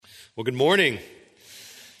Well, good morning.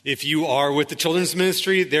 If you are with the children's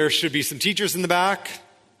ministry, there should be some teachers in the back.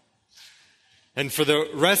 And for the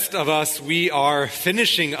rest of us, we are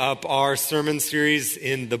finishing up our sermon series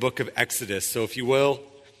in the book of Exodus. So if you will,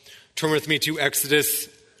 turn with me to Exodus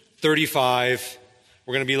 35.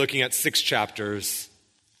 We're going to be looking at 6 chapters.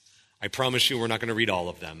 I promise you we're not going to read all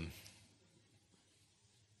of them.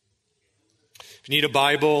 If you need a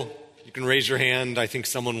Bible, you can raise your hand. I think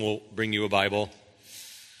someone will bring you a Bible.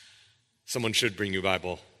 Someone should bring you a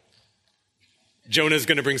Bible. Jonah's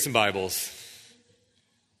going to bring some Bibles.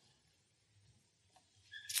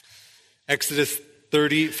 Exodus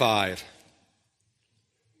 35.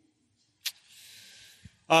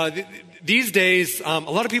 These days, a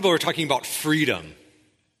lot of people are talking about freedom.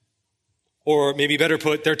 Or maybe better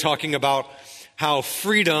put, they're talking about how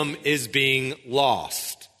freedom is being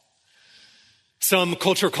lost. Some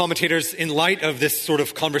cultural commentators, in light of this sort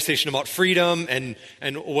of conversation about freedom and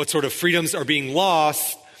what sort of freedoms are being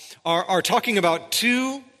lost, are talking about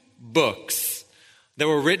 2 books that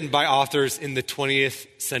were written by authors in the 20th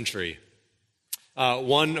century.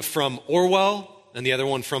 One from Orwell and the other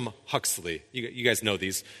one from Huxley. You guys know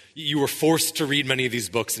these. You were forced to read many of these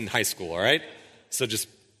books in high school, all right? So just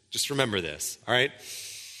remember this, all right?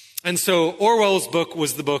 And so Orwell's book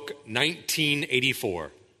was the book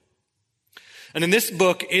 1984. And in this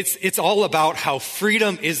book, it's all about how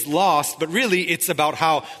freedom is lost, but really it's about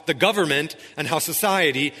how the government and how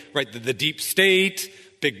society, right, the deep state,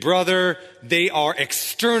 Big Brother, they are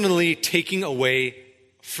externally taking away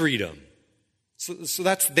freedom. So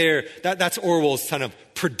that's Orwell's kind of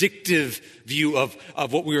predictive view of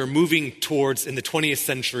what we were moving towards in the 20th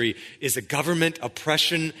century is a government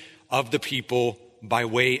oppression of the people by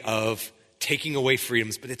way of taking away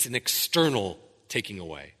freedoms, but it's an external taking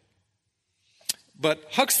away. But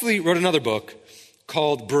Huxley wrote another book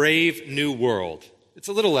called Brave New World. It's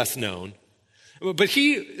a little less known. But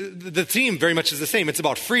the theme very much is the same. It's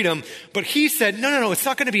about freedom. But he said, no, it's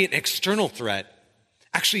not going to be an external threat.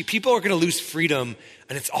 Actually, people are going to lose freedom,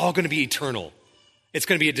 and it's all going to be eternal. It's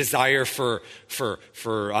going to be a desire for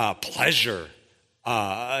pleasure,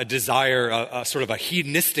 a desire, a sort of a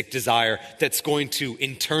hedonistic desire that's going to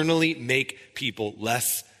internally make people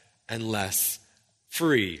less and less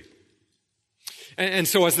free. And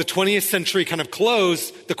so as the 20th century kind of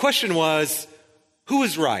closed, the question was, who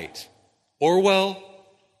is right, Orwell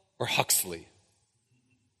or Huxley?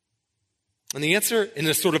 And the answer in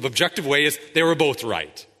a sort of objective way is they were both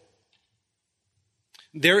right.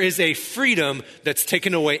 There is a freedom that's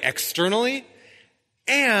taken away externally,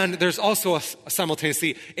 and there's also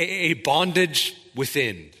simultaneously a bondage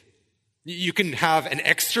within. You can have an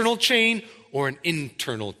external chain or an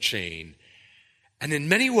internal chain. And in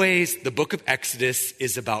many ways, the book of Exodus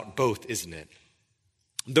is about both, isn't it?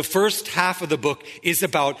 The first half of the book is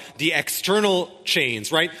about the external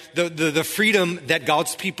chains, right? The freedom that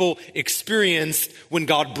God's people experienced when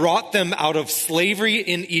God brought them out of slavery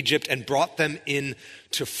in Egypt and brought them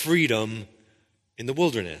into freedom in the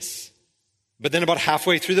wilderness. But then about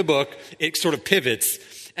halfway through the book, it sort of pivots.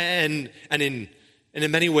 And in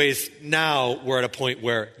many ways, now we're at a point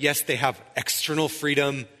where, yes, they have external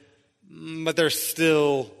freedom, but they're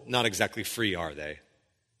still not exactly free, are they?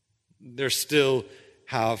 They're still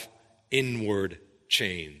have inward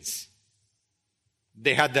chains.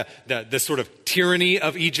 They had the sort of tyranny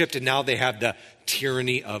of Egypt, and now they have the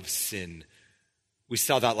tyranny of sin. We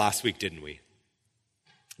saw that last week, didn't we?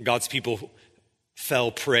 God's people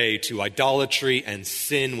fell prey to idolatry and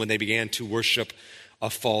sin when they began to worship a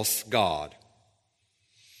false god.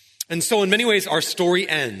 And so in many ways, our story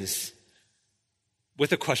ends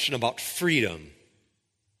with a question about freedom.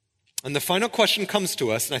 And the final question comes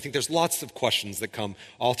to us, and I think there's lots of questions that come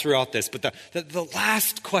all throughout this, but the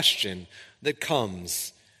last question that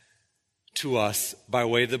comes to us by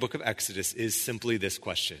way of the book of Exodus is simply this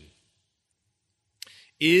question.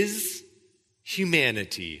 Is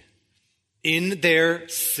humanity in their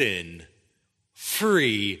sin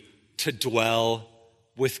free to dwell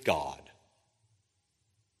with God?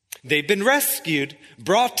 They've been rescued,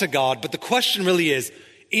 brought to God, but the question really is,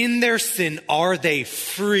 in their sin, are they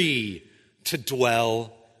free to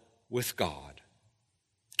dwell with God?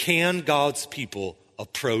 Can God's people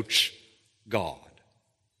approach God?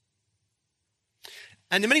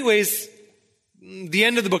 And in many ways, the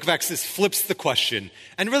end of the book of Exodus flips the question.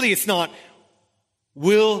 And really it's not,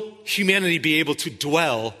 will humanity be able to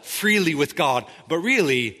dwell freely with God? But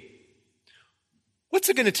really, what's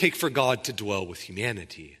it going to take for God to dwell with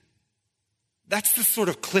humanity? That's the sort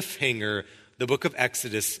of cliffhanger the book of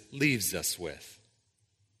Exodus leaves us with.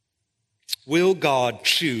 Will God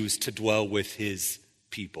choose to dwell with his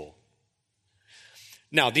people?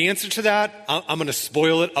 Now, the answer to that, I'm going to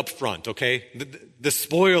spoil it up front, okay? The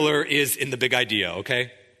spoiler is in the big idea,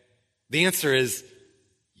 okay? The answer is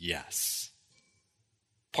yes.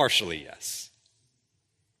 Partially yes.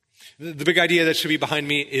 The big idea that should be behind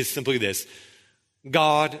me is simply this.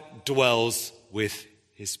 God dwells with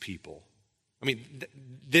his people. I mean,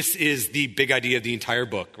 this is the big idea of the entire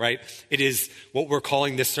book, right? It is what we're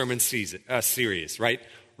calling this sermon series, right?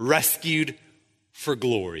 Rescued for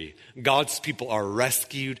glory. God's people are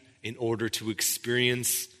rescued in order to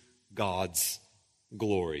experience God's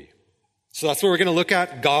glory. So that's what we're going to look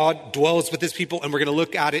at. God dwells with his people, and we're going to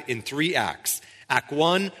look at it in 3 acts. Act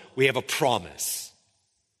 1, we have a promise.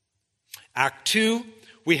 Act 2,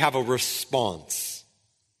 we have a response.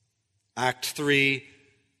 Act 3,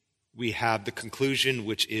 we have the conclusion,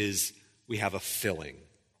 which is we have a filling.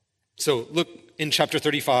 So look in chapter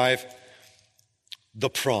 35, the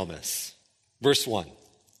promise. Verse 1,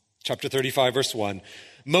 chapter 35, verse 1.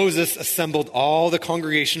 Moses assembled all the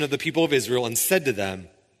congregation of the people of Israel and said to them,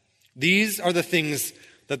 "These are the things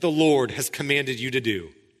that the Lord has commanded you to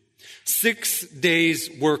do. 6 days'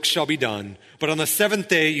 work shall be done, but on the 7th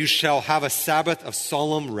day you shall have a Sabbath of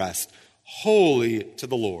solemn rest, holy to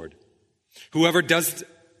the Lord. Whoever does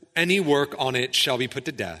any work on it shall be put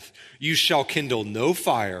to death. You shall kindle no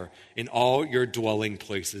fire in all your dwelling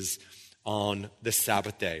places on the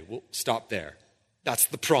Sabbath day." We'll stop there. That's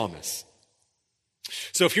the promise.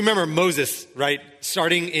 So if you remember Moses, right,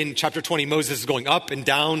 starting in chapter 20, Moses is going up and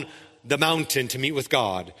down the mountain to meet with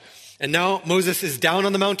God. And now Moses is down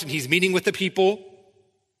on the mountain. He's meeting with the people.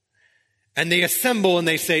 And they assemble and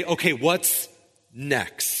they say, okay, what's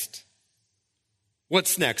next?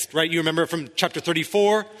 What's next, right? You remember from chapter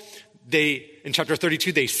 34, in chapter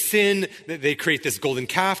 32, they sin. They create this golden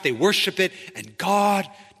calf. They worship it. And God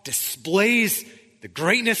displays the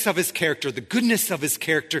greatness of his character, the goodness of his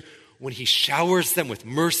character, when he showers them with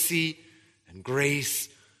mercy and grace,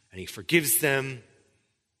 and he forgives them.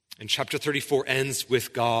 And chapter 34 ends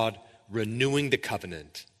with God renewing the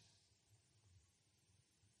covenant.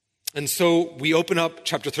 And so we open up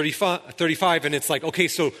chapter 35, and it's like, okay,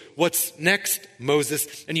 so what's next,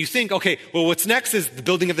 Moses? And you think, okay, well, what's next is the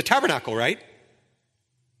building of the tabernacle, right?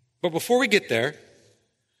 But before we get there,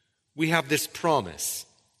 we have this promise.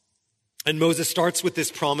 And Moses starts with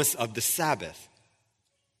this promise of the Sabbath,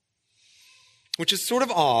 which is sort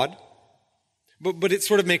of odd, but it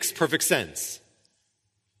sort of makes perfect sense.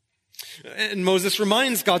 And Moses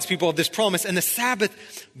reminds God's people of this promise, and the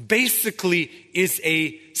Sabbath basically is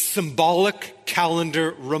a symbolic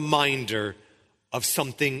calendar reminder of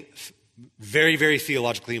something very, very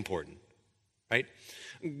theologically important, right?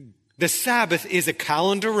 The Sabbath is a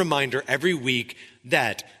calendar reminder every week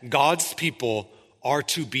that God's people are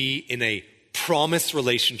to be in a promise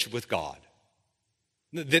relationship with God.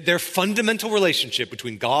 Their fundamental relationship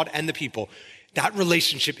between God and the people, that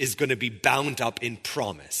relationship is going to be bound up in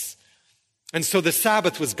promise. And so the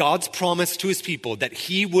Sabbath was God's promise to his people that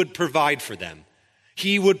he would provide for them.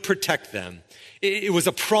 He would protect them. It was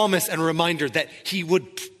a promise and a reminder that he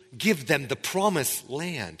would give them the promised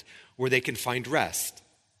land where they can find rest.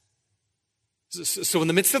 So in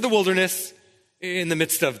the midst of the wilderness, in the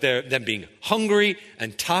midst of them being hungry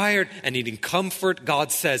and tired and needing comfort,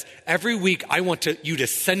 God says, every week I want you to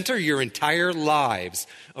center your entire lives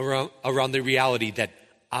around the reality that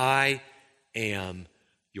I am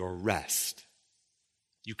your rest.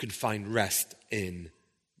 You can find rest in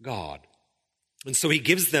God. And so he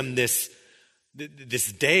gives them this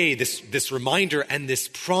day, this reminder and this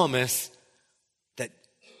promise that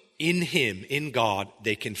in him, in God,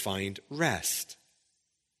 they can find rest.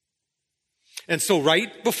 And so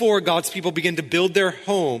right before God's people begin to build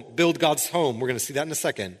God's home, we're going to see that in a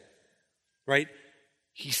second, right?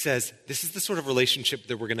 He says, this is the sort of relationship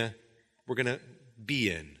that we're going to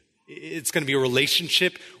be in. It's going to be a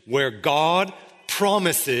relationship where God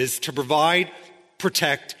promises to provide,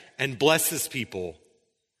 protect, and bless his people.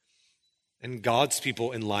 And God's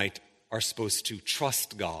people in light are supposed to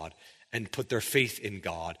trust God and put their faith in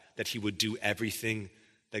God that he would do everything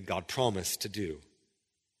that God promised to do.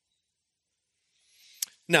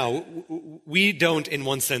 Now, we don't, in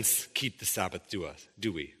one sense, keep the Sabbath,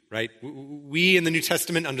 do we? Right? We, in the New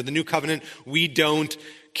Testament, under the New Covenant, we don't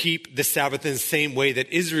keep the Sabbath in the same way that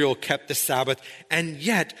Israel kept the Sabbath. And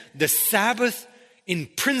yet, the Sabbath, in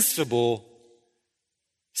principle,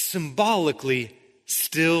 symbolically,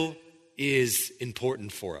 still is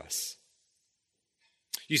important for us.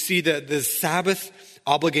 You see, the Sabbath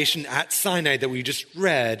obligation at Sinai that we just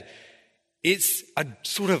read, it's a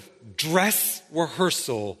sort of dress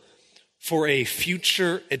rehearsal for a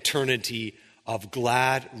future eternity of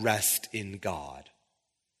glad rest in God.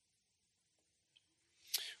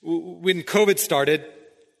 When COVID started,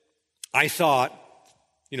 I thought,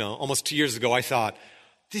 almost 2 years ago, I thought,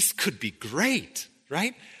 this could be great,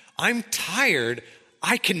 right? I'm tired.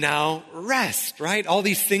 I can now rest, right? All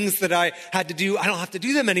these things that I had to do, I don't have to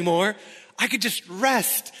do them anymore. I could just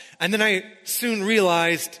rest. And then I soon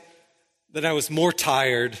realized that I was more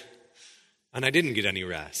tired and I didn't get any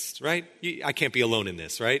rest, right? I can't be alone in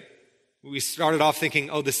this, right? We started off thinking,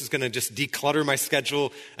 this is going to just declutter my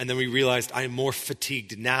schedule. And then we realized I am more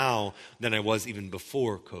fatigued now than I was even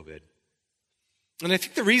before COVID. And I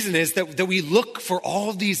think the reason is that we look for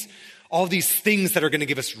all these things that are going to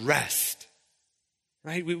give us rest.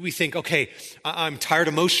 Right? We think, okay, I'm tired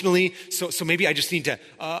emotionally, so maybe I just need to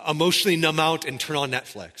emotionally numb out and turn on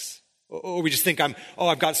Netflix. Or we just think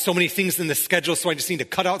I've got so many things in the schedule, so I just need to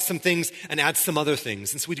cut out some things and add some other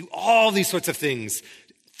things. And so we do all these sorts of things,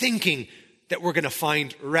 thinking that we're going to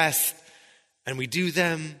find rest, and we do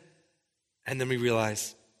them, and then we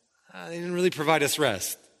realize they didn't really provide us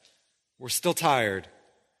rest. We're still tired.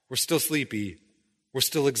 We're still sleepy. We're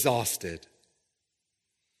still exhausted.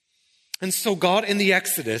 And so God in the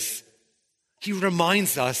Exodus, he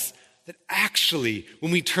reminds us that actually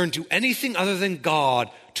when we turn to anything other than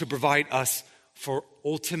God to provide us for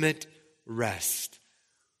ultimate rest,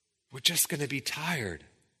 we're just going to be tired.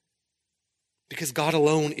 Because God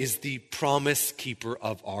alone is the promise keeper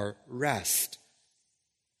of our rest.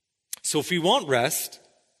 So if we want rest,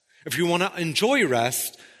 if we want to enjoy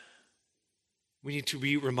rest, we need to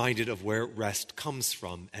be reminded of where rest comes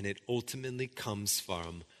from, and it ultimately comes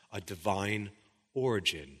from a divine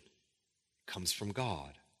origin. It comes from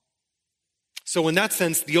God. So in that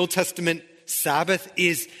sense, the Old Testament Sabbath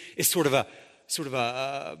is sort of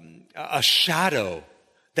a shadow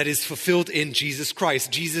that is fulfilled in Jesus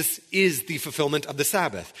Christ. Jesus is the fulfillment of the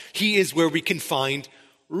Sabbath. He is where we can find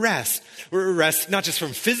rest. Rest not just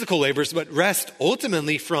from physical labors, but rest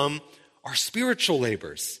ultimately from our spiritual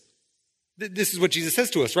labors. This is what Jesus says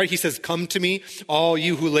to us, right? He says, "Come to me, all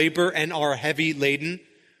you who labor and are heavy laden,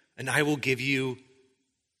 and I will give you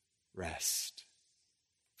rest.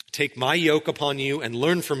 Take my yoke upon you and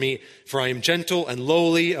learn from me, for I am gentle and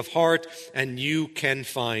lowly of heart, and you can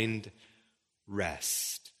find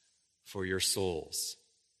rest for your souls."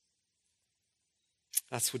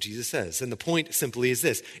 That's what Jesus says. And the point simply is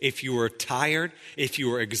this: if you are tired, if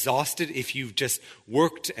you are exhausted, if you've just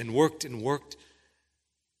worked and worked and worked,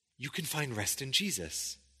 you can find rest in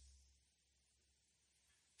Jesus.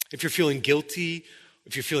 If you're feeling guilty,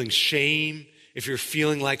 if you're feeling shame, if you're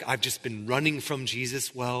feeling like I've just been running from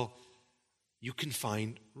Jesus, well, you can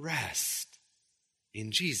find rest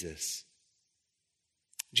in Jesus.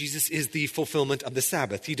 Jesus is the fulfillment of the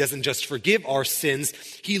Sabbath. He doesn't just forgive our sins,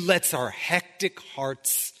 he lets our hectic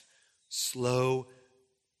hearts slow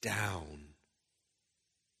down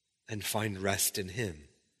and find rest in him.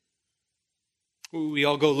 We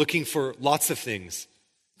all go looking for lots of things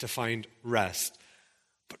to find rest,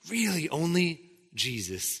 but really only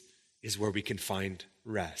Jesus is where we can find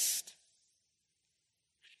rest.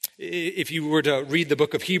 If you were to read the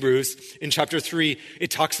book of Hebrews, in chapter 3,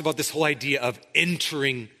 it talks about this whole idea of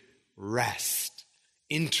entering rest,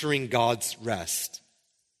 entering God's rest.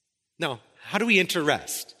 Now, how do we enter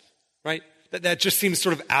rest, right? That just seems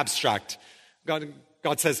sort of abstract. God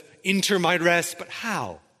says, enter my rest, but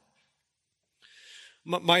how?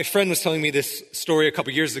 My friend was telling me this story a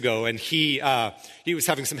couple years ago, and he was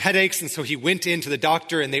having some headaches, and so he went into the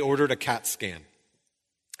doctor and they ordered a CAT scan.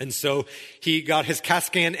 And so he got his CAT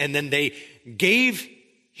scan, and then they gave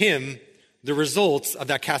him the results of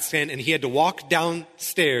that CAT scan, and he had to walk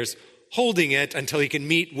downstairs holding it until he could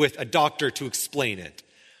meet with a doctor to explain it.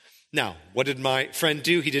 Now, what did my friend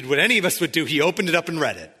do? He did what any of us would do. He opened it up and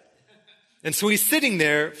read it. And so he's sitting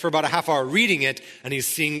there for about a half hour reading it, and he's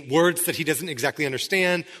seeing words that he doesn't exactly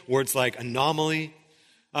understand, words like anomaly,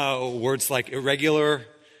 words like irregular,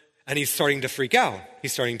 and he's starting to freak out.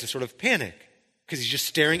 He's starting to sort of panic because he's just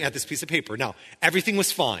staring at this piece of paper. Now, everything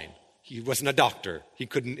was fine. He wasn't a doctor. He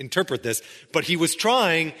couldn't interpret this, but he was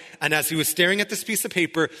trying, and as he was staring at this piece of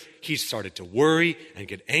paper, he started to worry and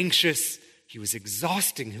get anxious. He was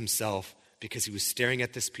exhausting himself because he was staring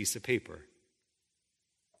at this piece of paper.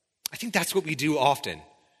 I think that's what we do often.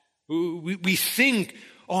 We think,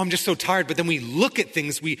 I'm just so tired, but then we look at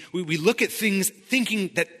things, we look at things thinking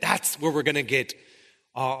that that's where we're going to get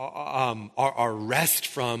our rest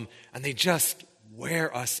from, and they just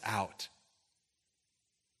wear us out.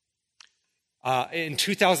 In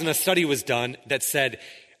 2000, a study was done that said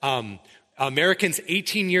Americans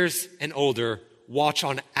 18 years and older watch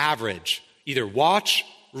on average, either watch,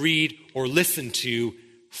 read, or listen to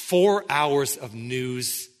 4 hours of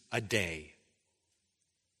news a day.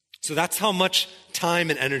 So that's how much time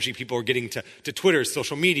and energy people are getting to Twitter,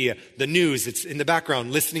 social media, the news, it's in the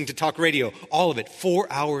background, listening to talk radio, all of it, 4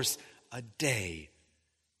 hours a day.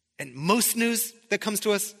 And most news that comes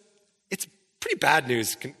to us, it's pretty bad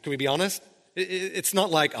news, can we be honest? It's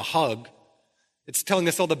not like a hug. It's telling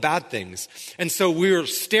us all the bad things. And so we're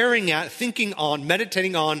staring at, thinking on,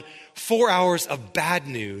 meditating on 4 hours of bad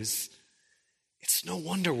news. It's no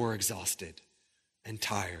wonder we're exhausted and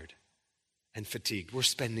tired and fatigued. We're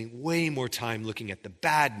spending way more time looking at the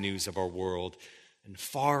bad news of our world and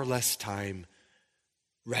far less time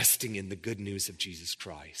resting in the good news of Jesus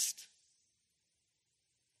Christ.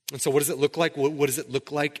 And so what does it look like? What does it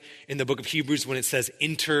look like in the book of Hebrews when it says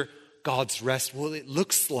enter God's rest? Well, it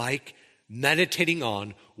looks like meditating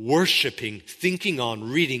on, worshiping, thinking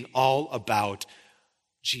on, reading all about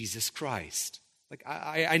Jesus Christ. Like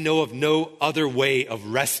I know of no other way of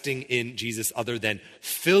resting in Jesus other than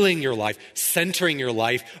filling your life, centering your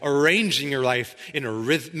life, arranging your life in a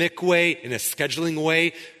rhythmic way, in a scheduling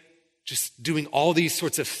way, just doing all these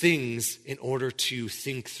sorts of things in order to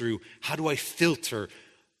think through, how do I filter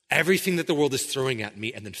everything that the world is throwing at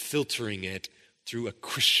me and then filtering it through a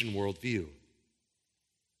Christian worldview.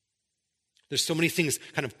 There's so many things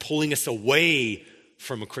kind of pulling us away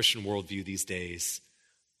from a Christian worldview these days.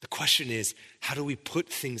 The question is, how do we put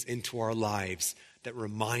things into our lives that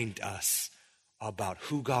remind us about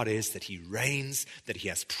who God is, that he reigns, that he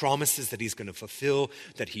has promises that he's going to fulfill,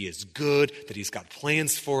 that he is good, that he's got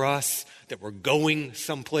plans for us, that we're going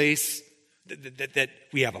someplace, that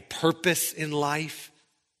we have a purpose in life.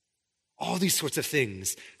 All these sorts of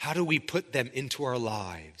things. How do we put them into our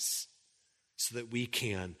lives so that we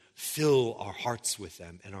can fill our hearts with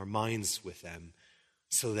them and our minds with them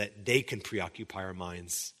so that they can preoccupy our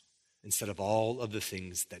minds instead of all of the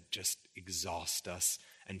things that just exhaust us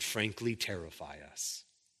and frankly terrify us?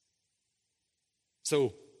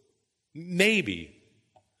 So maybe,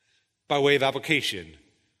 by way of application,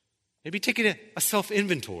 maybe taking a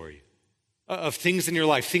self-inventory of things in your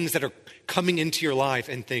life, things that are coming into your life,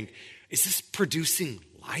 and think, is this producing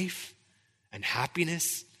life and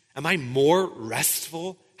happiness? Am I more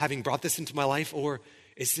restful having brought this into my life, or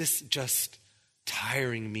is this just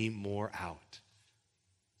tiring me more out?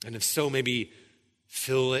 And if so, maybe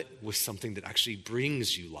fill it with something that actually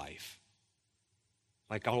brings you life,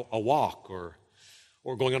 like a walk or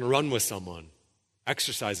going on a run with someone,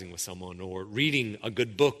 exercising with someone, or reading a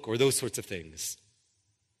good book, or those sorts of things.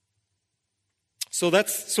 So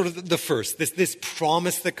that's sort of the first, this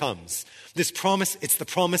promise that comes. This promise, it's the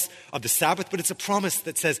promise of the Sabbath, but it's a promise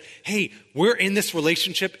that says, hey, we're in this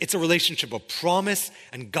relationship. It's a relationship of promise,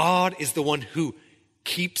 and God is the one who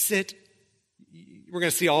keeps it. We're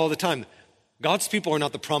going to see all the time, God's people are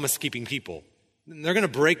not the promise-keeping people. They're going to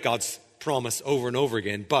break God's promise over and over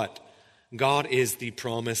again, but God is the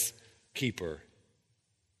promise keeper.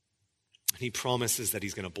 He promises that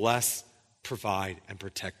he's going to bless, provide, and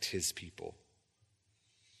protect his people.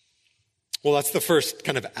 Well, that's the first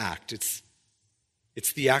kind of act.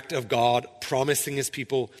 It's the act of God promising his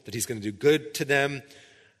people that he's going to do good to them.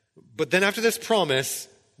 But then after this promise,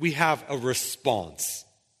 we have a response.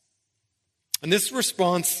 And this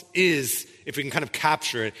response is, if we can kind of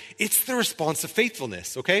capture it, it's the response of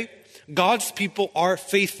faithfulness, okay? God's people are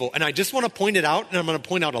faithful. And I just want to point it out, and I'm going to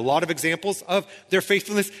point out a lot of examples of their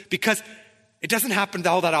faithfulness because it doesn't happen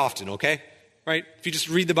all that often, okay? Right? If you just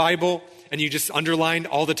read the Bible and you just underline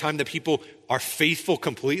all the time that people are faithful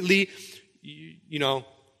completely, you know,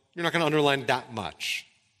 you're not going to underline that much.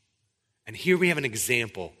 And here we have an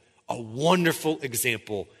example, a wonderful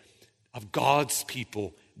example of God's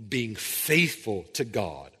people being faithful to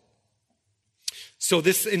God. So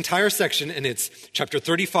this entire section, and it's chapter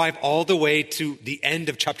 35 all the way to the end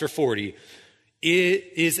of chapter 40,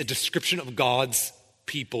 it is a description of God's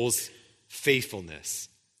people's faithfulness.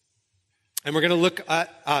 And we're going to look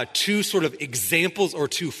at two sort of examples or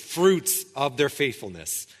two fruits of their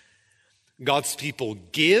faithfulness. God's people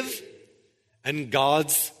give and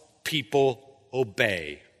God's people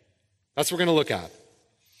obey. That's what we're going to look at.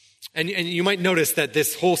 And you might notice that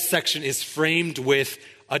this whole section is framed with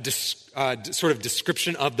a sort of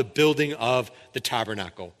description of the building of the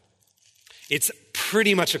tabernacle. It's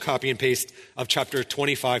pretty much a copy and paste of chapter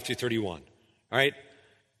 25 through 31, all right?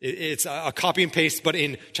 It's a copy and paste, but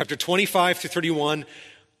in chapter 25 through 31,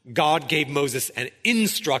 God gave Moses an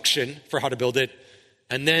instruction for how to build it.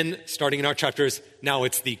 And then, starting in our chapters, now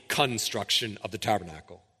it's the construction of the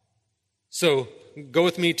tabernacle. So, go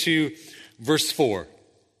with me to verse 4.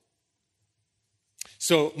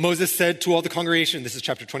 So, Moses said to all the congregation, this is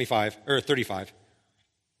chapter 25, or 35.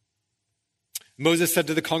 Moses said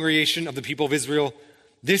to the congregation of the people of Israel,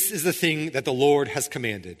 "This is the thing that the Lord has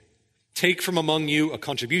commanded. Take from among you a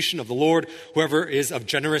contribution of the Lord. Whoever is of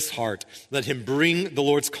generous heart, let him bring the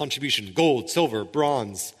Lord's contribution: gold, silver,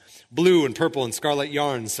 bronze, blue and purple and scarlet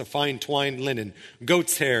yarns of fine twined linen,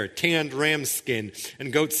 goat's hair, tanned ram's skin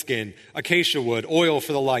and goat skin, acacia wood, oil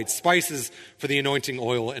for the light, spices for the anointing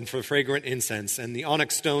oil and for fragrant incense, and the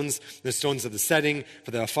onyx stones, the stones of the setting,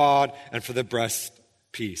 for the ephod and for the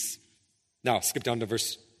breastpiece. Now, skip down to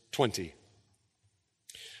verse 20.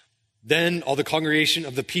 Then all the congregation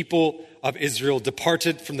of the people of Israel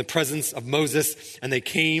departed from the presence of Moses, and they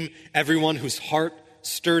came, everyone whose heart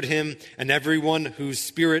stirred him, and everyone whose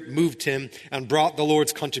spirit moved him, and brought the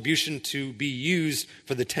Lord's contribution to be used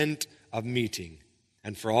for the tent of meeting,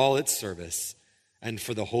 and for all its service, and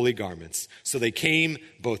for the holy garments. So they came,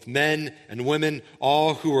 both men and women,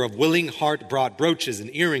 all who were of willing heart brought brooches and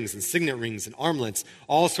earrings and signet rings and armlets,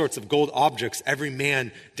 all sorts of gold objects, every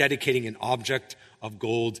man dedicating an object of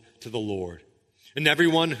gold to the Lord. And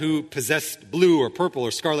everyone who possessed blue or purple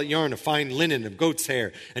or scarlet yarn of fine linen of goat's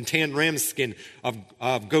hair and tanned ram's skin of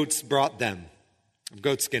goatskin brought them.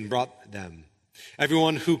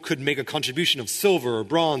 Everyone who could make a contribution of silver or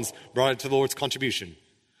bronze brought it to the Lord's contribution.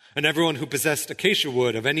 And everyone who possessed acacia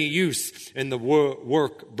wood of any use in the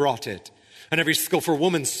work brought it. And every skillful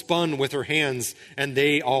woman spun with her hands, and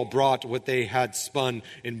they all brought what they had spun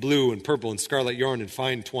in blue and purple and scarlet yarn and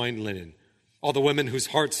fine twined linen. All the women whose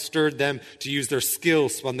hearts stirred them to use their skill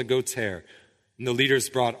spun the goat's hair. And the leaders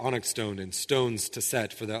brought onyx stone and stones to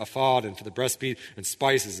set for the ephod and for the breastpiece, and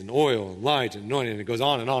spices and oil and light and anointing. And it goes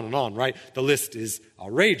on and on and on, right? The list is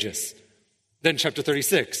outrageous. Then chapter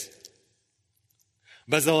 36.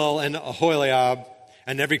 Bezalel and Aholiab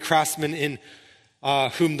and every craftsman in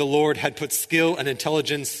whom the Lord had put skill and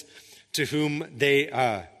intelligence, to whom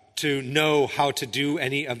they to know how to do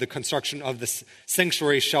any of the construction of the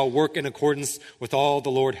sanctuary, shall work in accordance with all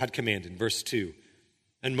the Lord had commanded. Verse 2.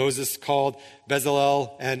 And Moses called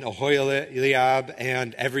Bezalel and Aholiab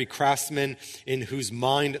and every craftsman in whose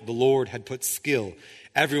mind the Lord had put skill,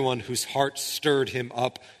 everyone whose heart stirred him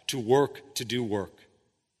up to do work.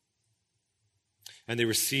 And they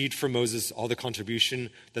received from Moses all the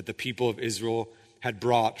contribution that the people of Israel had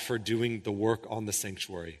brought for doing the work on the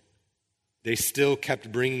sanctuary. They still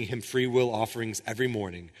kept bringing him free will offerings every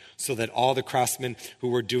morning, so that all the craftsmen who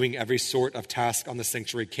were doing every sort of task on the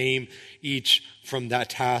sanctuary came, each from that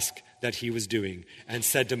task that he was doing, and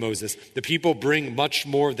said to Moses, "The people bring much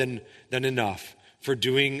more than enough for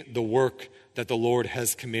doing the work that the Lord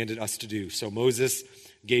has commanded us to do." So Moses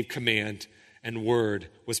gave command, and word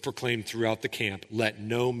was proclaimed throughout the camp: let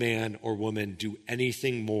no man or woman do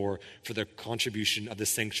anything more for the contribution of the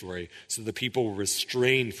sanctuary. So the people were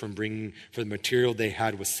restrained from bringing, for the material they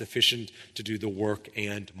had was sufficient to do the work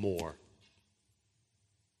and more.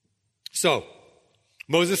 So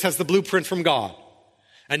Moses has the blueprint from God,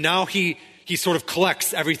 and now he sort of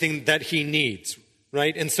collects everything that he needs,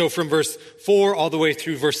 right? And so from verse 4 all the way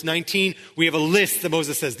through verse 19, we have a list that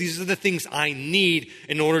Moses says, these are the things I need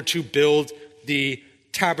in order to build the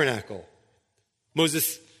tabernacle.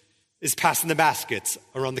 Moses is passing the baskets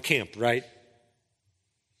around the camp, right?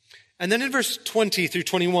 And then in verse 20 through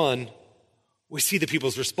 21, we see the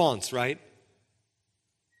people's response, right?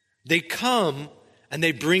 They come and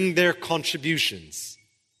they bring their contributions.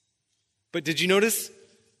 But did you notice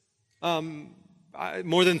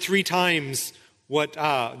more than 3 times what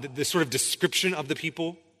the sort of description of the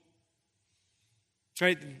people?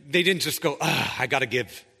 Right? They didn't just go, I got to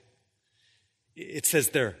give. It says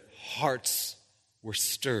their hearts were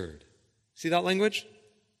stirred. See that language?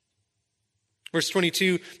 Verse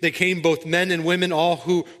 22, they came, both men and women, all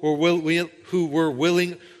who were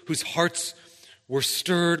willing, whose hearts were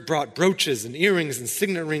stirred, brought brooches and earrings and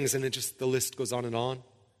signet rings, and the list goes on and on.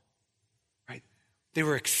 Right? They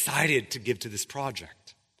were excited to give to this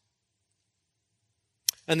project.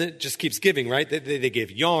 And it just keeps giving, right? They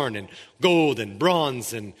gave yarn and gold and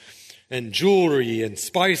bronze and jewelry and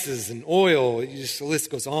spices and oil. The list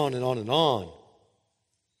goes on and on and on.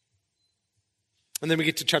 And then we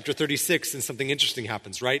get to chapter 36 and something interesting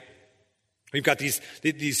happens, right? We've got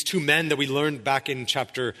these 2 men that we learned back in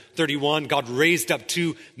chapter 31. God raised up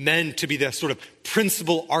 2 men to be the sort of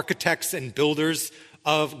principal architects and builders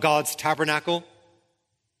of God's tabernacle.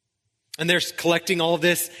 And they're collecting all of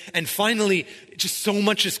this. And finally, just so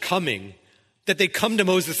much is coming that they come to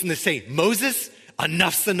Moses and they say, Moses,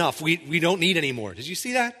 enough's enough. We don't need any more. Did you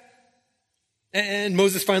see that? And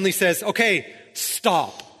Moses finally says, okay,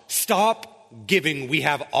 stop giving. We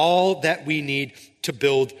have all that we need to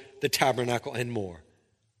build the tabernacle and more.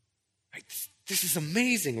 Right? This is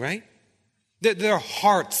amazing, right? Their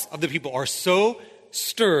hearts of the people are so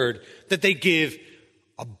stirred that they give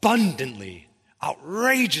abundantly,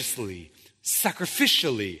 outrageously,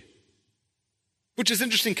 sacrificially. Which is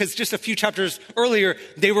interesting because just a few chapters earlier,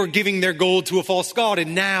 they were giving their gold to a false god.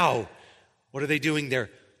 And now, what are they doing? They're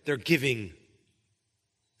giving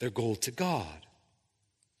their gold to God.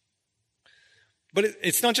 But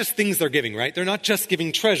it's not just things they're giving, right? They're not just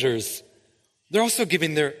giving treasures. They're also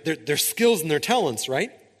giving their skills and their talents,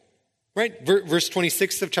 right? Right? Verse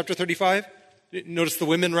 26 of chapter 35. Notice the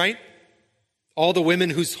women, right? All the women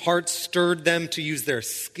whose hearts stirred them to use their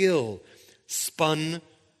skill spun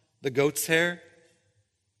the goat's hair.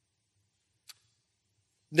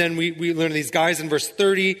 Then we learn these guys in verse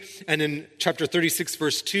 30, and in chapter 36,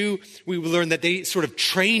 verse 2, we learn that they sort of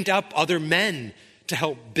trained up other men to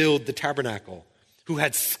help build the tabernacle, who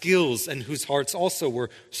had skills and whose hearts also were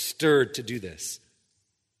stirred to do this.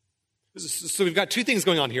 So we've got two things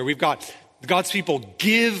going on here. We've got God's people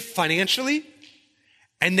give financially,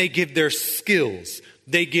 and they give their skills.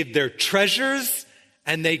 They give their treasures,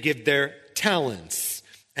 and they give their talents,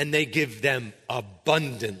 and they give them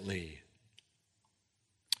abundantly.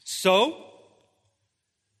 So,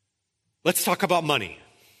 let's talk about money.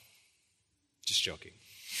 Just joking.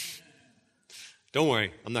 Don't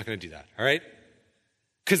worry, I'm not going to do that, all right?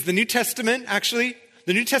 Because the New Testament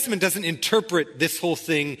doesn't interpret this whole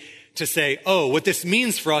thing to say, oh, what this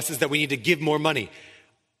means for us is that we need to give more money.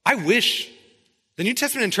 I wish. The New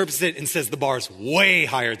Testament interprets it and says the bar is way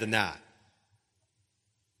higher than that.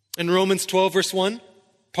 In Romans 12, verse 1,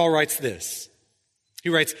 Paul writes this. He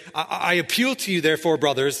writes, I appeal to you, therefore,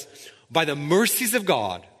 brothers, by the mercies of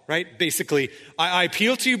God, right? Basically, I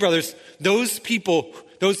appeal to you, brothers, those people,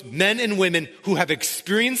 those men and women who have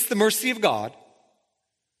experienced the mercy of God,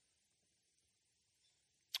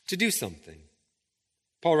 to do something.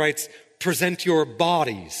 Paul writes, present your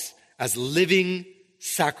bodies as living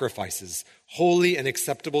sacrifices, holy and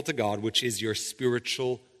acceptable to God, which is your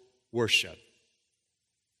spiritual worship.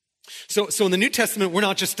 So in the New Testament, we're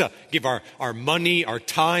not just to give our money, our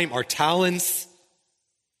time, our talents.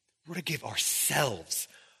 We're to give ourselves,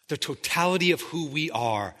 the totality of who we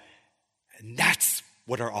are. And that's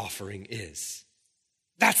what our offering is.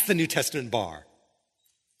 That's the New Testament bar.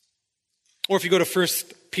 Or if you go to 1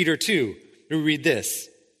 Peter 2, we read this.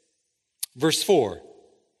 Verse 4,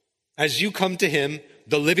 as you come to him,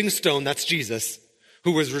 the living stone, that's Jesus,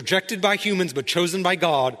 who was rejected by humans but chosen by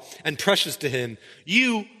God and precious to him,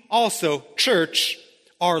 you also, church,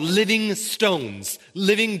 are living stones,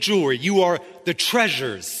 living jewelry. You are the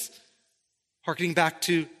treasures. Harkening back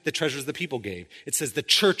to the treasures the people gave. It says the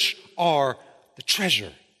church are the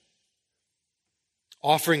treasure.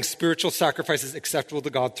 Offering spiritual sacrifices acceptable to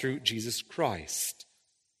God through Jesus Christ.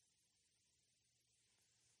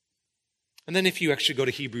 And then if you actually go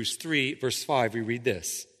to Hebrews 3, verse 5, we read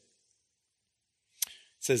this.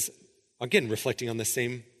 It says, again, reflecting on the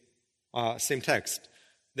same text.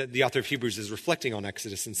 That the author of Hebrews is reflecting on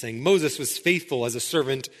Exodus and saying, Moses was faithful as a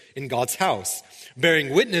servant in God's house,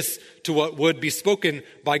 bearing witness to what would be spoken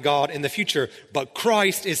by God in the future. But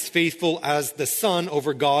Christ is faithful as the son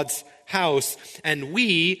over God's house. And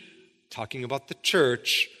we, talking about the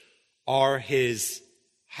church, are his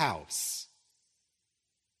house.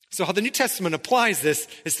 So how the New Testament applies this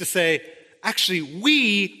is to say, actually,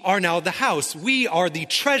 we are now the house. We are the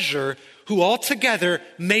treasure who all together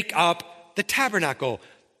make up the tabernacle.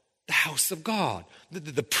 The house of God.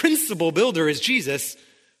 The principal builder is Jesus,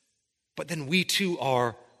 but then we too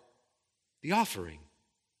are the offering.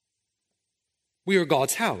 We are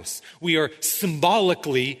God's house. We are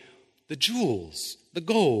symbolically the jewels, the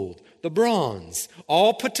gold, the bronze,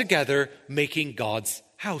 all put together, making God's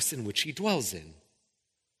house in which he dwells in.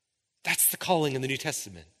 That's the calling in the New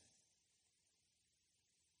Testament.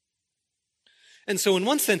 And so in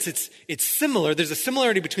one sense, it's similar. There's a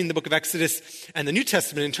similarity between the book of Exodus and the New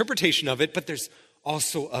Testament interpretation of it, but there's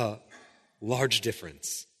also a large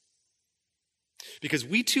difference. Because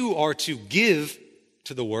we too are to give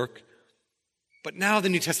to the work, but now the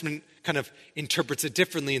New Testament kind of interprets it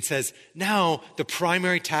differently and says, now the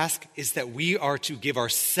primary task is that we are to give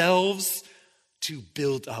ourselves to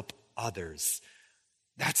build up others.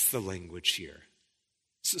 That's the language here.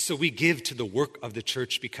 So we give to the work of the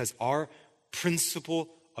church because our principal,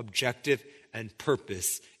 objective, and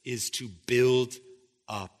purpose is to build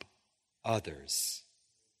up others.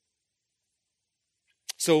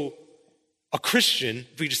 So a Christian,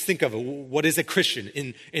 if we just think of it, what is a Christian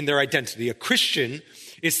in their identity? A Christian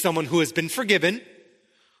is someone who has been forgiven,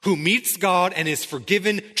 who meets God and is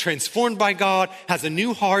forgiven, transformed by God, has a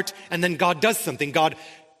new heart, and then God does something. God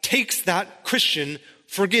takes that Christian,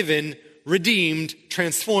 forgiven, redeemed,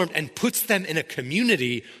 transformed, and puts them in a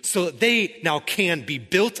community so that they now can be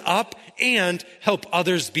built up and help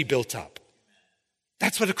others be built up.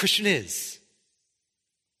 That's what a Christian is.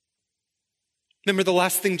 Remember the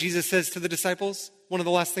last thing Jesus says to the disciples? One of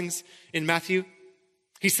the last things in Matthew?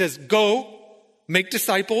 He says, go, make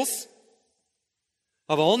disciples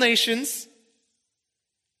of all nations,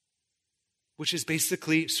 which is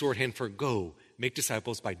basically shorthand for go, make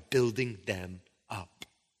disciples by building them up.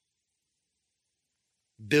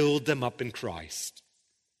 Build them up in Christ.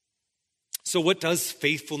 So what does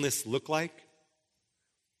faithfulness look like?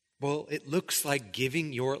 Well, it looks like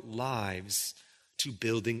giving your lives to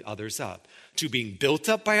building others up, to being built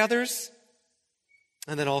up by others,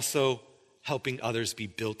 and then also helping others be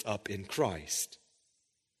built up in Christ.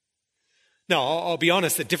 Now, I'll be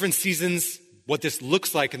honest, at different seasons, what this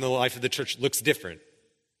looks like in the life of the church looks different,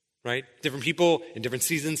 right? Different people in different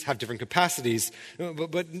seasons have different capacities.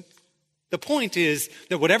 But the point is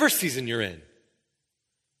that whatever season you're in,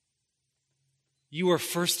 you are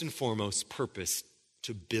first and foremost purposed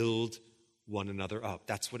to build one another up.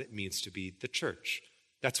 That's what it means to be the church.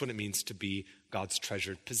 That's what it means to be God's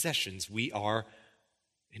treasured possessions. We are,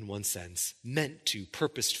 in one sense, meant to,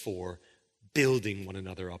 purposed for, building one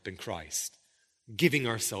another up in Christ, giving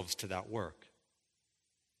ourselves to that work.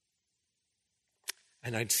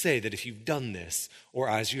 And I'd say that if you've done this, or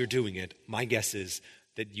as you're doing it, my guess is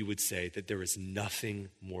that you would say that there is nothing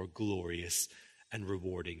more glorious and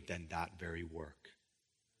rewarding than that very work,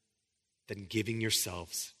 than giving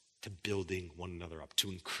yourselves to building one another up,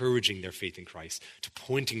 to encouraging their faith in Christ, to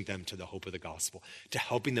pointing them to the hope of the gospel, to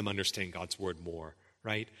helping them understand God's word more,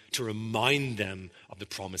 right? To remind them of the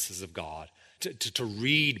promises of God, to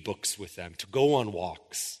read books with them, to go on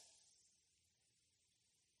walks.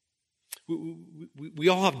 We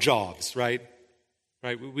all have jobs, right?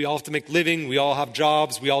 We all have to make living. We all have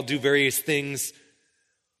jobs. We all do various things.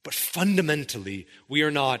 But fundamentally, we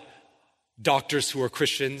are not doctors who are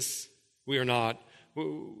Christians. We are not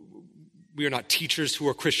teachers who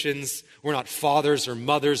are Christians. We're not fathers or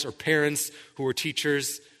mothers or parents who are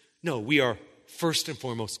teachers. No, we are first and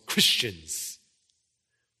foremost Christians.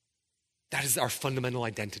 That is our fundamental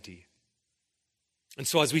identity. And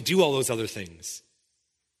so as we do all those other things,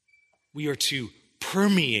 we are to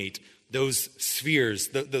permeate those spheres,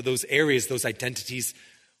 those areas, those identities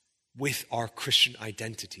with our Christian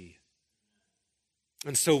identity.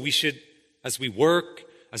 And so we should, as we work,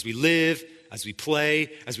 as we live, as we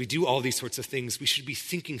play, as we do all these sorts of things, we should be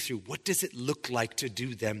thinking through, what does it look like to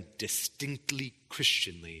do them distinctly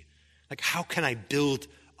Christianly? Like, how can I build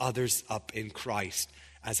others up in Christ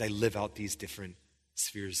as I live out these different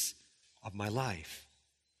spheres of my life?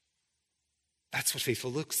 That's what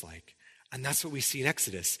faithful looks like. And that's what we see in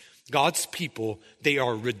Exodus. God's people, they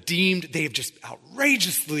are redeemed. They have just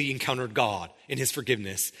outrageously encountered God in his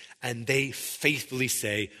forgiveness. And they faithfully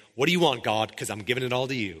say, what do you want, God? Because I'm giving it all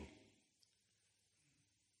to you.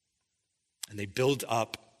 And they build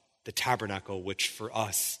up the tabernacle, which for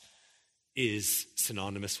us is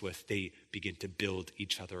synonymous with they begin to build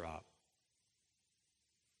each other up.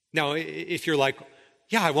 Now, if you're like,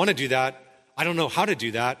 yeah, I want to do that. I don't know how to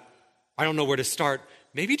do that. I don't know where to start.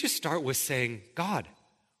 Maybe just start with saying, God,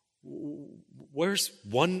 what's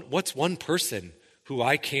one person who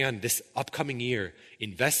I can this upcoming year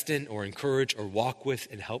invest in or encourage or walk with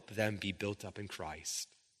and help them be built up in Christ?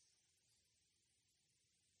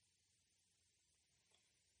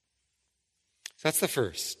 So that's the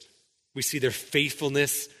first. We see their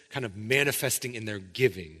faithfulness kind of manifesting in their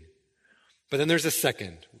giving. But then there's a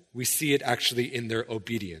second. We see it actually in their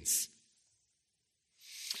obedience.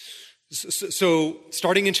 So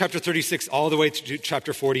starting in chapter 36 all the way to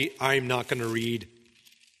chapter 40, I'm not going to read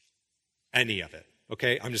any of it,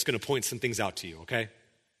 okay? I'm just going to point some things out to you, okay?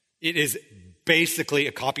 It is basically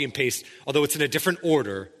a copy and paste, although it's in a different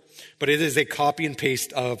order, but it is a copy and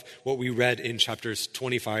paste of what we read in chapters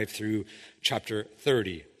 25 through chapter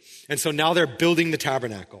 30. And so now they're building the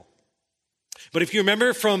tabernacle. But if you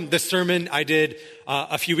remember from the sermon I did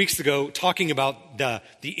a few weeks ago talking about the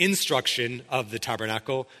instruction of the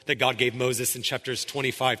tabernacle that God gave Moses in chapters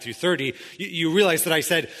 25 through 30, you realize that I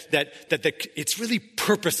said that it's really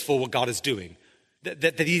purposeful what God is doing,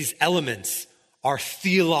 that these elements are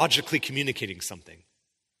theologically communicating something.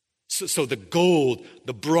 So the gold,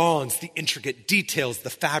 the bronze, the intricate details, the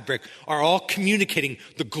fabric are all communicating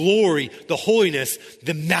the glory, the holiness,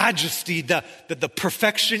 the majesty, the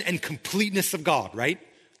perfection and completeness of God, right?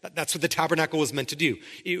 That's what the tabernacle was meant to do.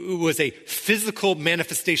 It was a physical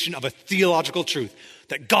manifestation of a theological truth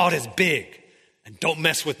that God is big and don't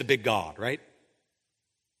mess with the big God, right?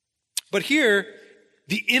 But here,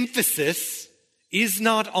 the emphasis is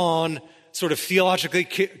not on sort of theologically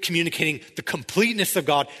communicating the completeness of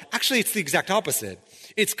God. Actually, it's the exact opposite.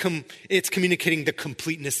 It's communicating the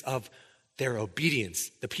completeness of their obedience,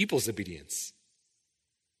 the people's obedience.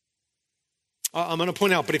 I'm going to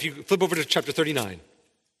point out, but if you flip over to chapter 39,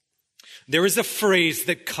 there is a phrase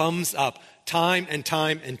that comes up time and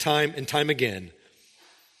time and time and time again.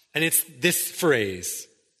 And it's this phrase.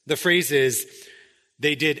 The phrase is,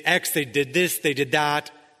 they did X, they did this, they did that,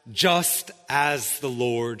 just as the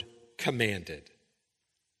Lord commanded.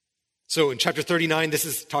 So in chapter 39, this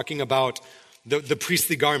is talking about the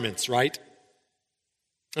priestly garments, right?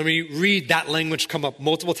 And we read that language come up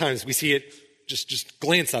multiple times. We see it, just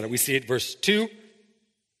glance at it. We see it verse 2,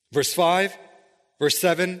 verse 5, verse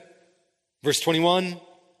 7, verse 21,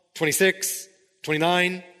 26,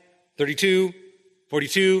 29, 32,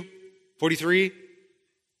 42, 43.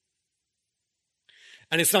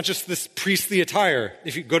 And it's not just this priestly attire.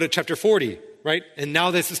 If you go to chapter 40, right? And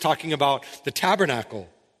now this is talking about the tabernacle.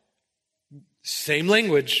 Same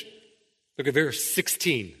language. Look at verse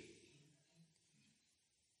 16.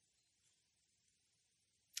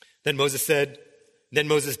 Then Moses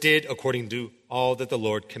did according to all that the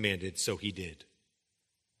Lord commanded, so he did.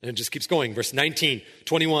 And it just keeps going. Verse 19,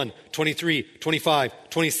 21, 23, 25,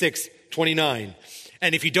 26, 29.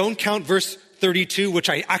 And if you don't count verse 32, which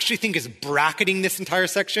I actually think is bracketing this entire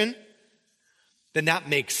section, then that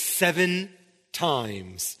makes 7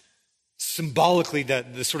 times symbolically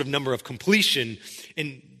the sort of number of completion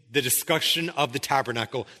in the discussion of the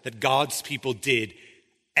tabernacle that God's people did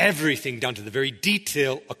everything down to the very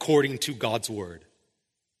detail according to God's word.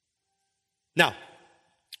 Now,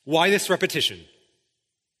 why this repetition?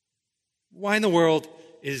 Why in the world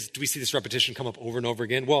do we see this repetition come up over and over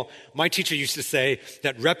again? Well, my teacher used to say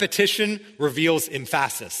that repetition reveals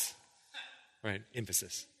emphasis, right?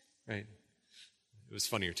 Emphasis, right? It was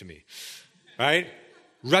funnier to me, right?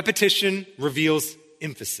 Repetition reveals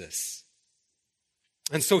emphasis.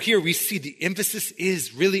 And so here we see the emphasis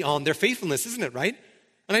is really on their faithfulness, isn't it, right?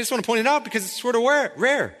 And I just want to point it out because it's sort of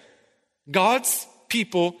rare. God's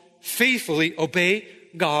people faithfully obey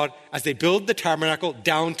God as they build the tabernacle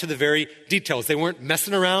down to the very details. They weren't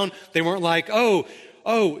messing around. They weren't like,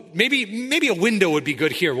 maybe a window would be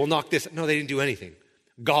good here. We'll knock this. No, they didn't do anything.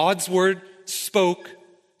 God's word spoke.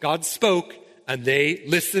 God spoke, and they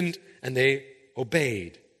listened, and they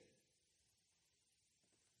obeyed.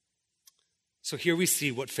 So here we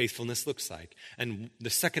see what faithfulness looks like. And the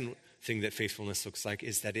second thing that faithfulness looks like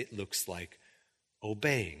is that it looks like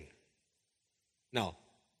obeying. Now,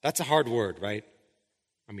 that's a hard word, right?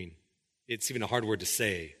 I mean, it's even a hard word to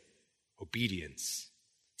say, obedience.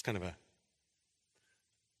 It's kind of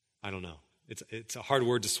I don't know. It's a hard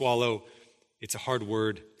word to swallow. It's a hard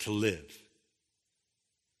word to live.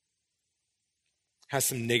 Has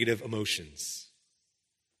some negative emotions.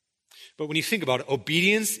 But when you think about it,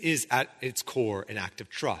 obedience is at its core an act of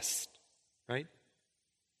trust, right?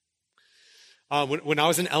 When I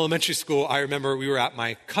was in elementary school, I remember we were at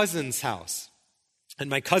my cousin's house. And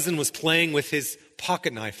my cousin was playing with his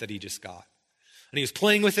pocket knife that he just got. And he was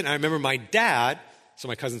playing with it, and I remember my dad, so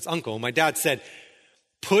my cousin's uncle, my dad said,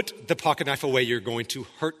 "Put the pocket knife away, you're going to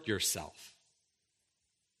hurt yourself."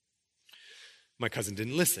 My cousin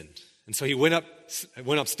didn't listen. And so he went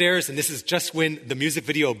upstairs, and this is just when the music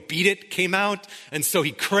video Beat It came out. And so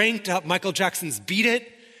he cranked up Michael Jackson's Beat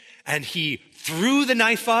It, and he threw the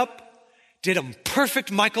knife up, did a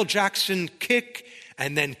perfect Michael Jackson kick,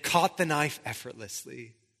 and then caught the knife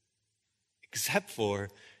effortlessly. Except for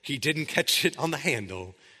he didn't catch it on the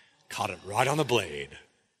handle, caught it right on the blade.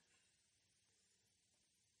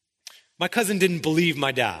 My cousin didn't believe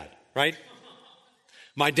my dad, right?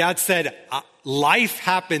 My dad said, life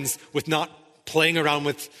happens with not playing around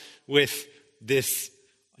with this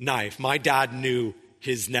knife. My dad knew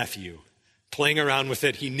his nephew. Playing around with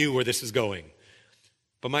it, he knew where this was going.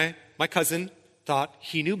 But my cousin thought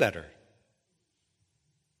he knew better.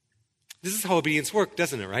 This is how obedience works,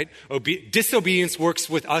 doesn't it, right? Disobedience works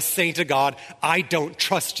with us saying to God, I don't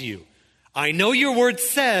trust you. I know your word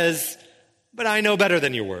says, but I know better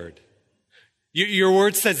than your word. Your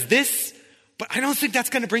word says this, but I don't think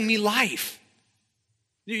that's going to bring me life.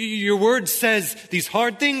 Your word says these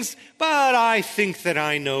hard things, but I think that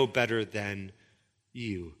I know better than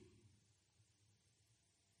you.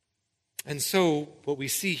 And so what we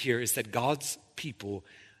see here is that God's people,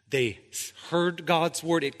 they heard God's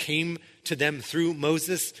word. It came to them through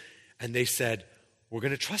Moses, and they said, we're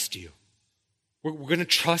going to trust you. We're going to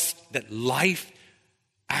trust that life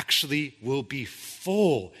actually will be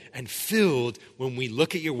full and filled when we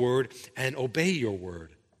look at your word and obey your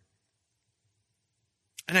word.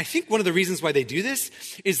 And I think one of the reasons why they do this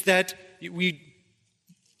is that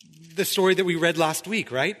the story that we read last week,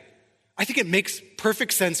 right? I think it makes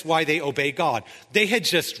perfect sense why they obey God. They had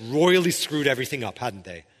just royally screwed everything up, hadn't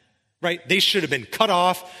they? right? They should have been cut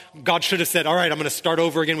off. God should have said, all right, I'm going to start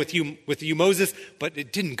over again with you, Moses. But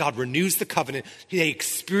it didn't. God renews the covenant. They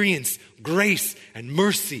experience grace and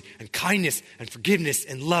mercy and kindness and forgiveness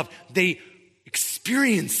and love. They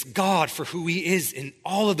experience God for who he is in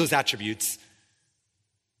all of those attributes.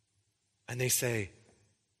 And they say,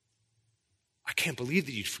 I can't believe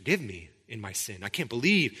that you'd forgive me in my sin. I can't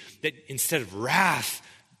believe that instead of wrath,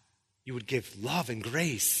 you would give love and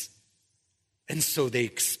grace. And so they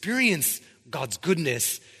experience God's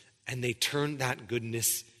goodness, and they turn that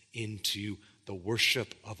goodness into the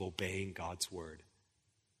worship of obeying God's word.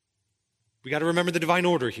 We got to remember the divine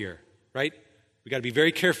order here, right? We got to be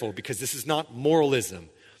very careful because this is not moralism.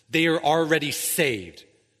 They are already saved.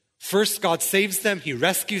 First, God saves them, he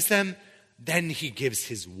rescues them, then he gives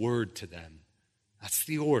his word to them. That's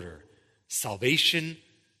the order. Salvation,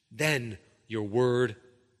 then your word,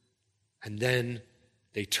 and then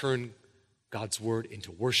they turn God's word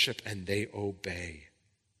into worship and they obey.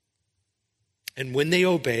 And when they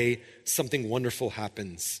obey, something wonderful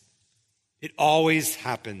happens. It always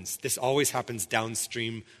happens. This always happens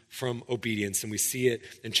downstream from obedience. And we see it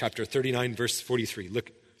in chapter 39, verse 43.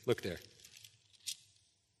 Look there.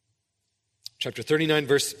 Chapter 39,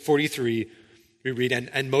 verse 43, we read,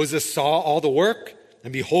 and Moses saw all the work,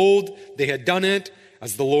 and behold, they had done it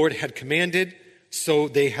as the Lord had commanded, so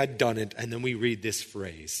they had done it. And then we read this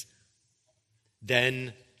phrase,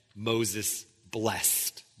 then Moses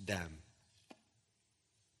blessed them.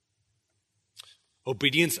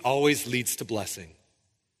 Obedience always leads to blessing.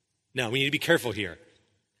 Now, we need to be careful here,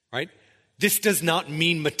 right? This does not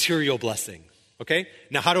mean material blessing, okay?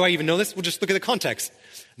 Now, how do I even know this? Well, just look at the context.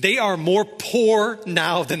 They are more poor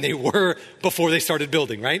now than they were before they started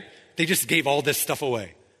building, right? They just gave all this stuff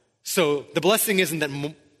away. So the blessing isn't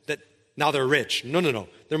that now they're rich. No.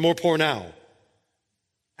 They're more poor now.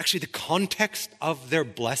 Actually, the context of their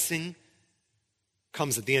blessing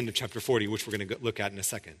comes at the end of chapter 40, which we're going to look at in a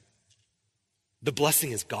second. The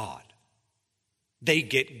blessing is God. They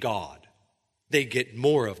get God. They get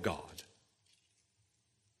more of God.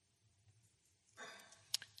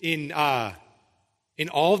 In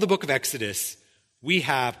all of the book of Exodus, we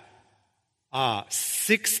have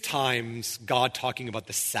 6 times God talking about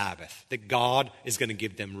the Sabbath, that God is going to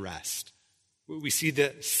give them rest. We see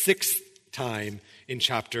the 6th time in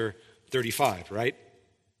chapter 35, right?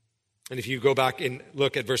 And if you go back and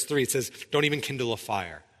look at verse 3, it says, don't even kindle a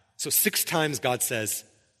fire. So 6 times God says,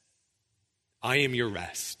 I am your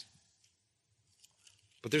rest.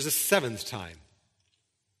 But there's a 7th time,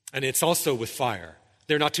 and it's also with fire.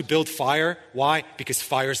 They're not to build fire. Why? Because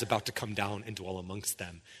fire is about to come down and dwell amongst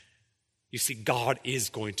them. You see, God is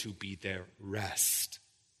going to be their rest.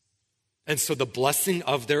 And so the blessing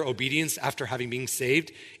of their obedience after having been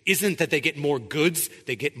saved isn't that they get more goods,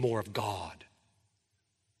 they get more of God.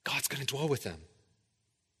 God's going to dwell with them.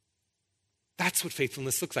 That's what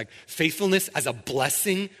faithfulness looks like. Faithfulness as a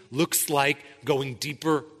blessing looks like going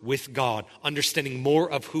deeper with God, understanding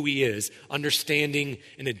more of who he is, understanding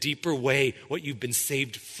in a deeper way what you've been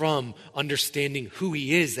saved from, understanding who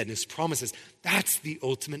he is and his promises. That's the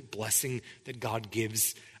ultimate blessing that God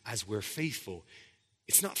gives as we're faithful.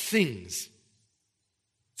 It's not things.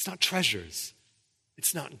 It's not treasures.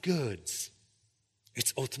 It's not goods.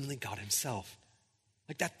 It's ultimately God himself.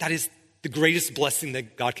 Like that is the greatest blessing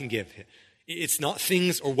that God can give. It's not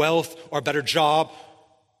things or wealth or a better job.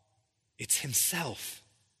 It's himself.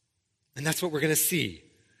 And that's what we're going to see.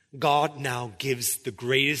 God now gives the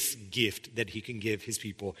greatest gift that he can give his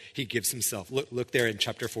people. He gives himself. Look there in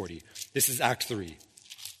chapter 40. This is Act 3.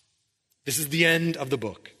 This is the end of the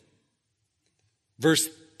book. Verse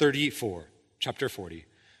 34, chapter 40.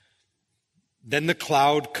 Then the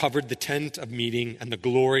cloud covered the tent of meeting, and the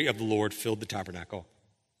glory of the Lord filled the tabernacle.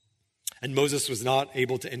 And Moses was not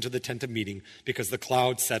able to enter the tent of meeting because the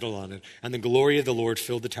cloud settled on it, and the glory of the Lord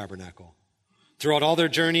filled the tabernacle. Throughout all their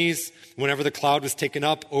journeys, whenever the cloud was taken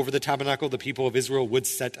up over the tabernacle, the people of Israel would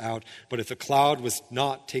set out. But if the cloud was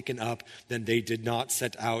not taken up, then they did not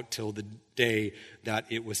set out till the day that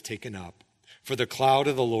it was taken up. For the cloud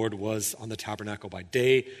of the Lord was on the tabernacle by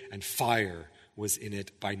day, and fire was in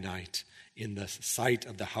it by night, in the sight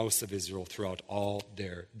of the house of Israel throughout all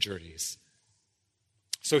their journeys.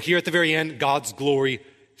 So here at the very end, God's glory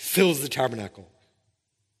fills the tabernacle.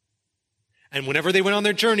 And whenever they went on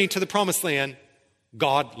their journey to the promised land,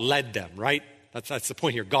 God led them, right? That's the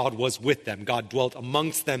point here. God was with them. God dwelt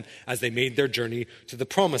amongst them as they made their journey to the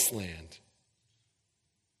promised land.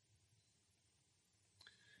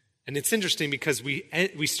 And it's interesting because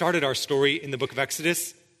we started our story in the book of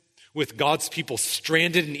Exodus with God's people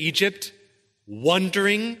stranded in Egypt,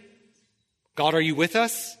 wondering, God, are you with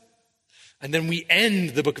us? And then we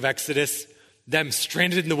end the book of Exodus, them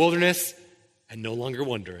stranded in the wilderness and no longer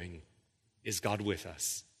wondering, is God with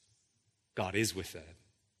us? God is with them.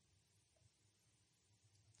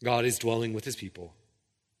 God is dwelling with his people.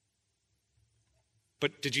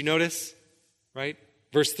 But did you notice, right?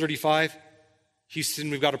 Verse 35, Houston,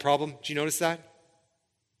 we've got a problem. Did you notice that?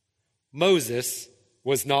 Moses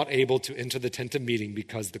was not able to enter the tent of meeting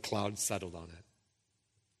because the cloud settled on it.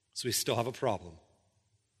 So we still have a problem.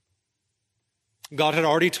 God had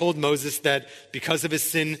already told Moses that because of his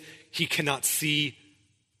sin, he can't see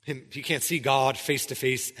God face to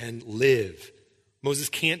face and live. Moses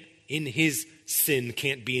can't, in his sin,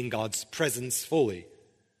 can't be in God's presence fully.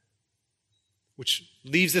 Which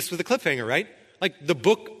leaves us with a cliffhanger, right? Like the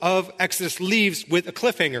book of Exodus leaves with a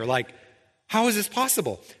cliffhanger. Like, how is this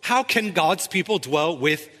possible? How can God's people dwell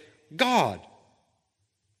with God?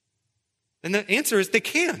 And the answer is they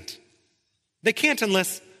can't. They can't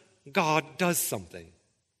unless God does something.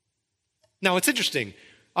 Now, it's interesting.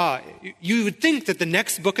 You would think that the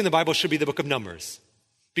next book in the Bible should be the book of Numbers,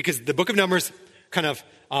 because the book of Numbers kind of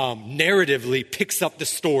narratively picks up the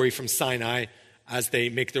story from Sinai as they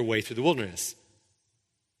make their way through the wilderness.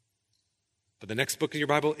 But the next book in your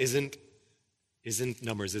Bible isn't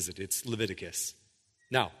Numbers, is it? It's Leviticus.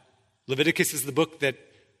 Now, Leviticus is the book that,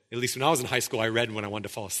 at least when I was in high school, I read when I wanted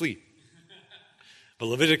to fall asleep. But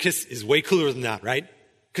Leviticus is way cooler than that, right?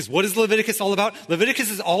 Because what is Leviticus all about? Leviticus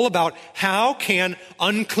is all about how can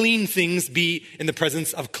unclean things be in the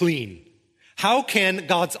presence of clean? How can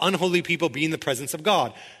God's unholy people be in the presence of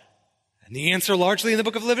God? And the answer largely in the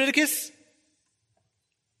book of Leviticus?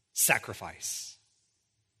 Sacrifice.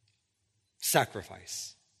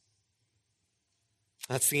 Sacrifice.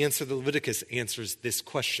 That's the answer that Leviticus answers this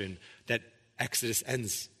question that Exodus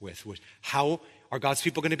ends with. How are God's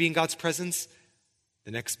people going to be in God's presence?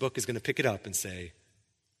 The next book is going to pick it up and say,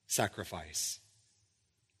 sacrifice.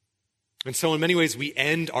 And so in many ways, we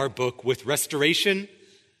end our book with restoration,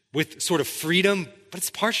 with sort of freedom, but it's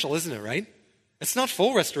partial, isn't it, right? It's not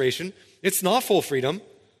full restoration. It's not full freedom.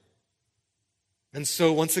 And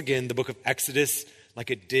so once again, the book of Exodus, like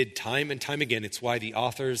it did time and time again, it's why the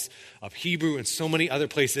authors of Hebrew and so many other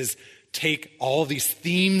places take all these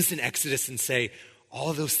themes in Exodus and say, all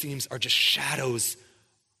of those themes are just shadows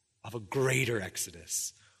of a greater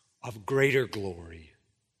Exodus, of greater glory.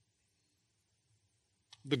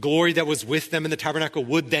 The glory that was with them in the tabernacle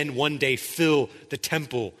would then one day fill the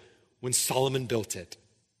temple when Solomon built it.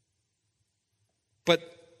 But do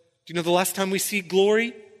you know the last time we see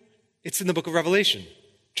glory? It's in the book of Revelation,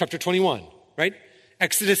 chapter 21, right?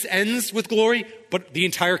 Exodus ends with glory, but the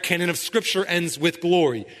entire canon of Scripture ends with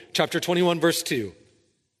glory. Chapter 21, verse 2.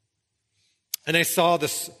 And I saw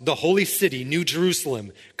the holy city, New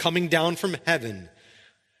Jerusalem, coming down from heaven,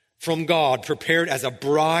 from God, prepared as a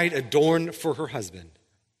bride adorned for her husband.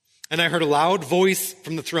 And I heard a loud voice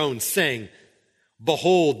from the throne saying,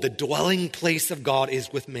 behold, the dwelling place of God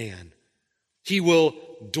is with man. He will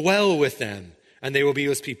dwell with them, and they will be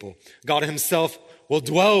his people. God himself will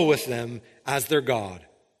dwell with them as their God.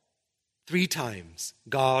 3 times,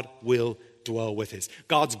 God will dwell with his.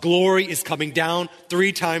 God's glory is coming down.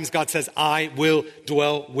 3 times God says, I will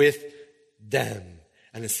dwell with them.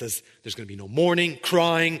 And it says there's going to be no mourning,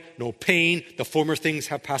 crying, no pain. The former things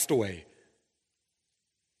have passed away.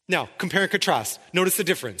 Now, compare and contrast. Notice the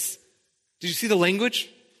difference. Did you see the language?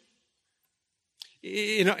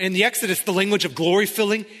 In the Exodus, the language of glory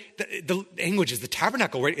filling, the language is the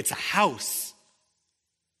tabernacle, right? It's a house.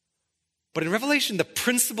 But in Revelation, the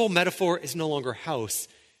principal metaphor is no longer house.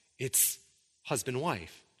 It's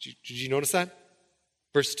husband-wife. Did you notice that?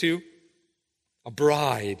 Verse 2, a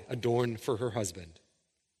bride adorned for her husband.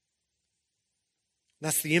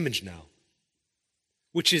 That's the image now,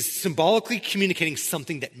 which is symbolically communicating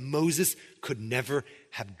something that Moses could never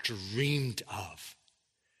have dreamed of.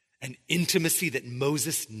 An intimacy that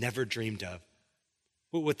Moses never dreamed of.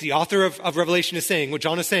 What the author of Revelation is saying, what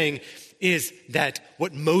John is saying, is that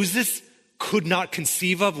what Moses could not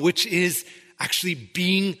conceive of, which is actually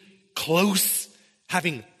being close,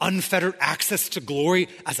 having unfettered access to glory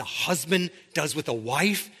as a husband does with a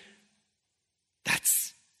wife,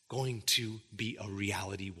 that's going to be a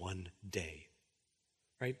reality one day.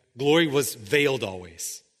 Right? Glory was veiled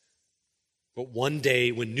always. But one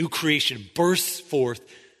day when new creation bursts forth,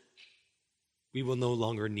 we will no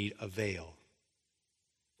longer need a veil.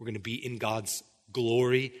 We're going to be in God's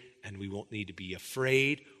glory, and we won't need to be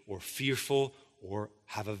afraid or fearful or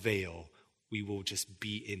have a veil. We will just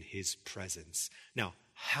be in his presence. Now,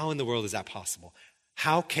 how in the world is that possible?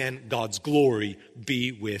 How can God's glory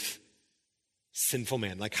be with sinful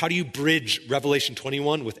man? Like, how do you bridge Revelation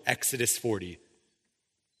 21 with Exodus 40?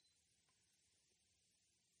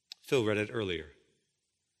 Phil read it earlier.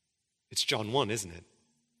 It's John 1, isn't it?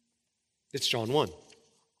 It's John 1.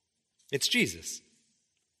 It's Jesus.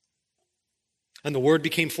 And the Word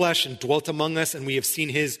became flesh and dwelt among us, and we have seen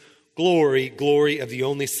his glory, glory of the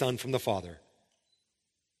only Son from the Father.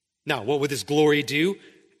 Now, what would this glory do?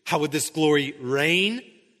 How would this glory reign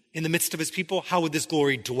in the midst of his people? How would this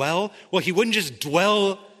glory dwell? Well, he wouldn't just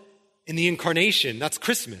dwell in the incarnation. That's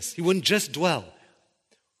Christmas. He wouldn't just dwell.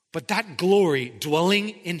 But that glory dwelling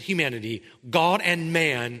in humanity, God and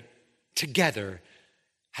man together,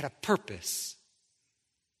 had a purpose.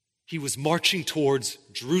 He was marching towards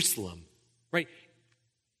Jerusalem, right?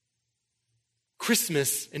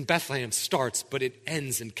 Christmas in Bethlehem starts, but it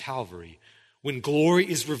ends in Calvary, when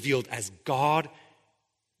glory is revealed as God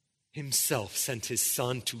himself sent his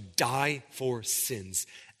Son to die for sins.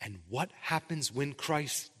 And what happens when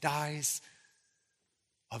Christ dies?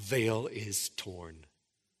 A veil is torn,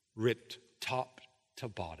 ripped top to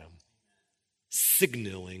bottom,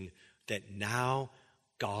 signaling that now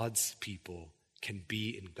God's people can be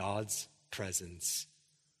in God's presence.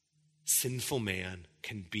 Sinful man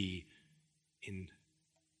can be in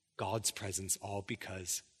God's presence, all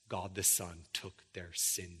because God the Son took their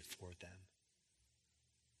sin for them.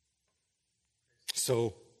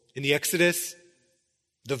 So in the Exodus,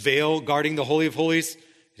 the veil guarding the Holy of Holies,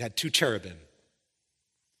 it had 2 cherubim.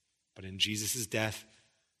 But in Jesus' death,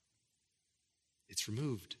 it's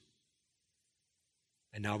removed.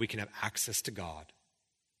 And now we can have access to God.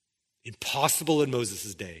 Impossible in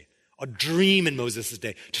Moses' day. A dream in Moses'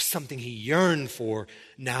 day. Just something he yearned for.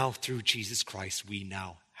 Now through Jesus Christ, we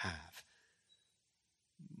now have.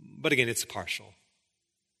 But again, it's partial.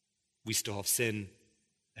 We still have sin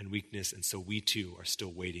and weakness, and so we too are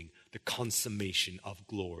still waiting the consummation of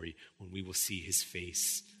glory when we will see his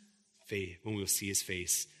face, when we will see his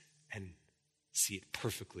face and see it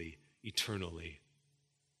perfectly, eternally.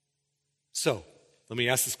 So, let me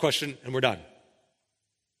ask this question and we're done.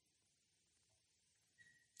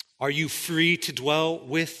 Are you free to dwell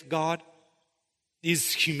with God?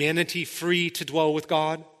 Is humanity free to dwell with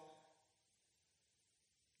God?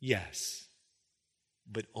 Yes,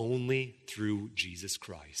 but only through Jesus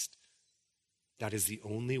Christ. That is the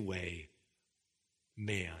only way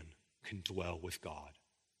man can dwell with God,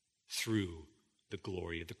 through the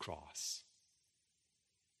glory of the cross.